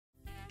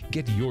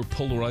Get your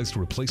polarized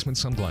replacement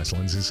sunglass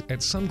lenses at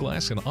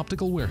Sunglass and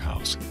Optical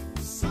Warehouse.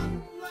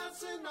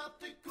 Sunglass and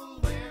Optical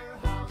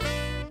Warehouse.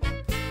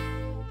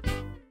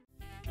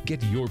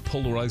 Get your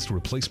polarized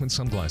replacement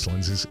sunglass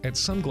lenses at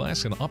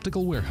Sunglass and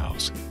Optical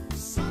Warehouse.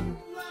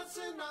 Sunglass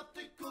and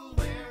Optical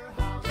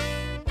Warehouse.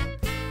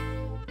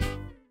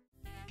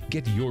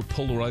 Get your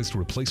polarized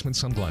replacement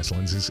sunglass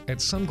lenses at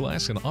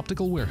Sunglass and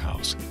Optical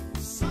Warehouse.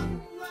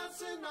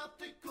 Sunglass and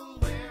Optical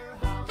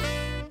Warehouse.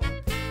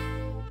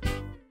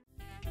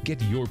 Get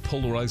your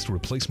polarized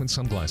replacement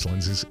sunglass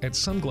lenses at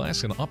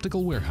Sunglass and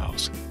Optical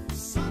Warehouse.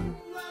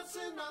 Sunglass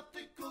and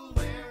Optical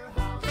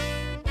Warehouse.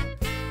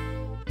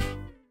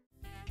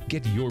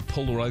 Get your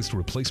polarized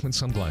replacement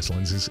sunglass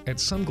lenses at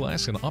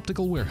Sunglass and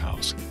Optical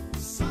Warehouse.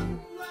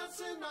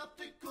 Sunglass and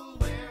Optical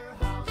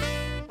Warehouse.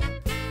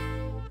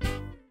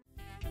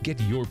 Get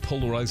your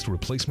polarized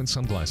replacement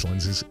sunglass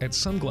lenses at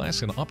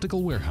Sunglass and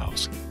Optical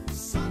Warehouse.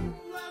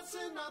 Sunglass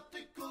and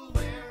Optical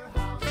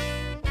Warehouse.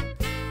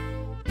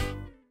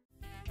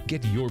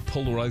 Get your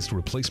polarized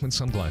replacement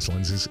sunglass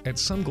lenses at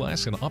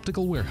Sunglass and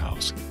Optical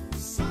Warehouse.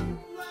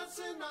 Sunglass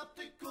and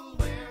Optical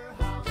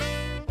Warehouse.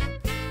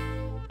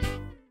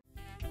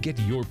 Get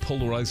your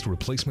polarized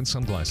replacement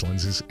sunglass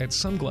lenses at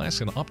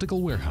Sunglass and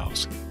Optical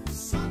Warehouse.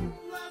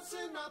 Sunglass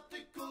and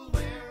Optical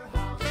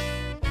Warehouse.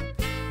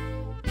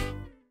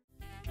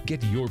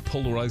 Get your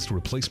polarized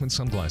replacement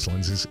sunglass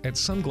lenses at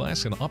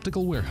Sunglass and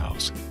Optical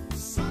Warehouse.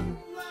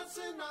 Sunglass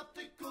and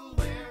Optical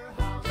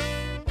Warehouse.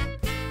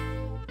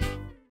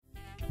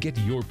 Get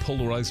your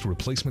polarized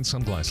replacement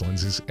sunglass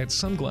lenses at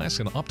Sunglass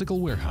and Optical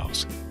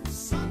Warehouse.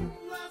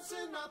 Sunglass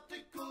and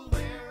Optical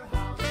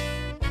Warehouse.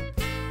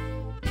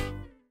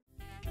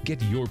 Get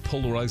your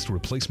polarized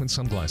replacement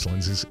sunglass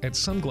lenses at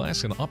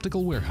Sunglass and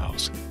Optical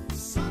Warehouse.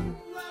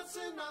 Sunglass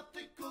and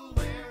Optical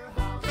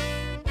Warehouse.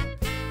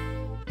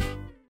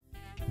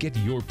 Get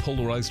your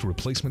polarized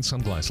replacement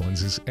sunglass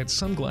lenses at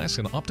Sunglass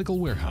and Optical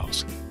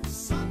Warehouse.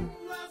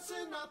 Sunglass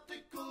and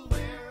Optical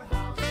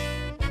Warehouse.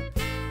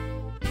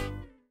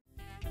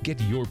 Get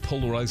your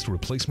polarized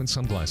replacement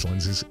sunglass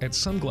lenses at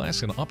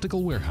Sunglass and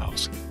Optical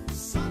Warehouse.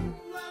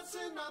 Sunglass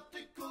and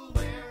Optical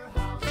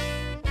Warehouse.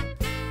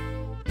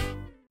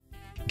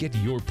 Get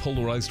your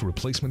polarized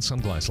replacement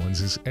sunglass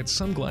lenses at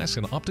Sunglass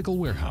and Optical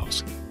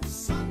Warehouse.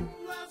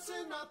 Sunglass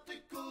and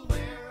Optical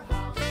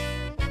Warehouse.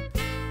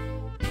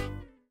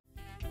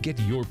 Get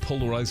your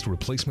polarized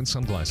replacement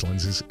sunglass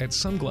lenses at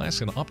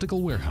Sunglass and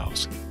Optical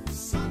Warehouse.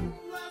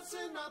 Sunglass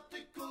and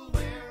Optical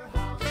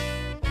Warehouse.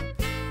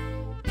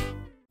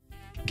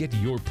 Get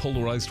your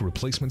polarized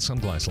replacement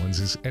sunglass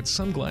lenses at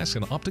Sunglass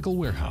and Optical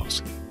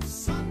Warehouse.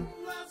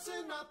 Sunglass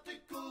and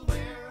Optical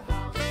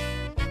Warehouse.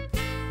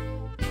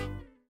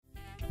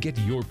 Get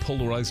your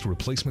polarized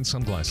replacement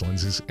sunglass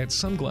lenses at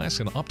Sunglass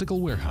and Optical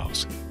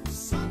Warehouse.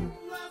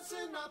 Sunglass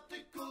and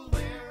Optical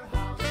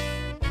Warehouse.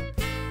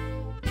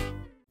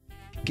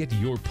 Get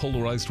your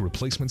polarized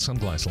replacement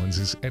sunglass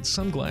lenses at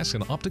Sunglass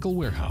and Optical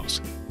Warehouse.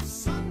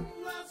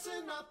 Sunglass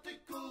and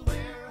Optical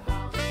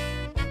Warehouse.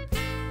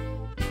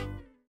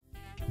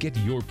 Get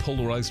your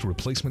polarized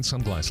replacement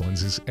sunglass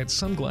lenses at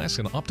Sunglass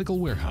and Optical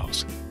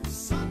Warehouse.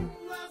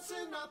 Sunglass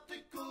and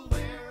Optical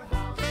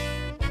Warehouse.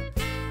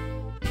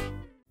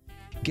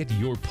 Get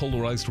your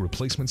polarized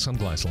replacement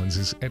sunglass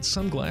lenses at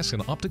Sunglass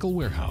and Optical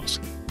Warehouse.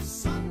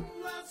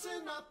 Sunglass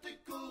and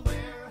Optical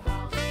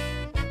Warehouse.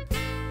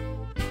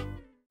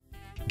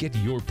 Get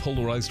your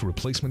polarized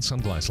replacement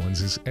sunglass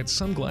lenses at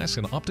Sunglass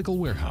and Optical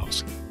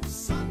Warehouse.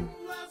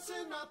 Sunglass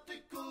and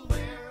Optical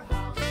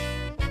Warehouse.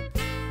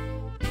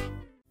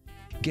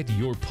 Get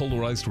your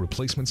polarized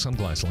replacement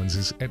sunglass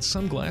lenses at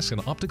Sunglass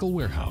and Optical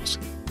Warehouse.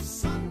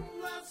 Sunglass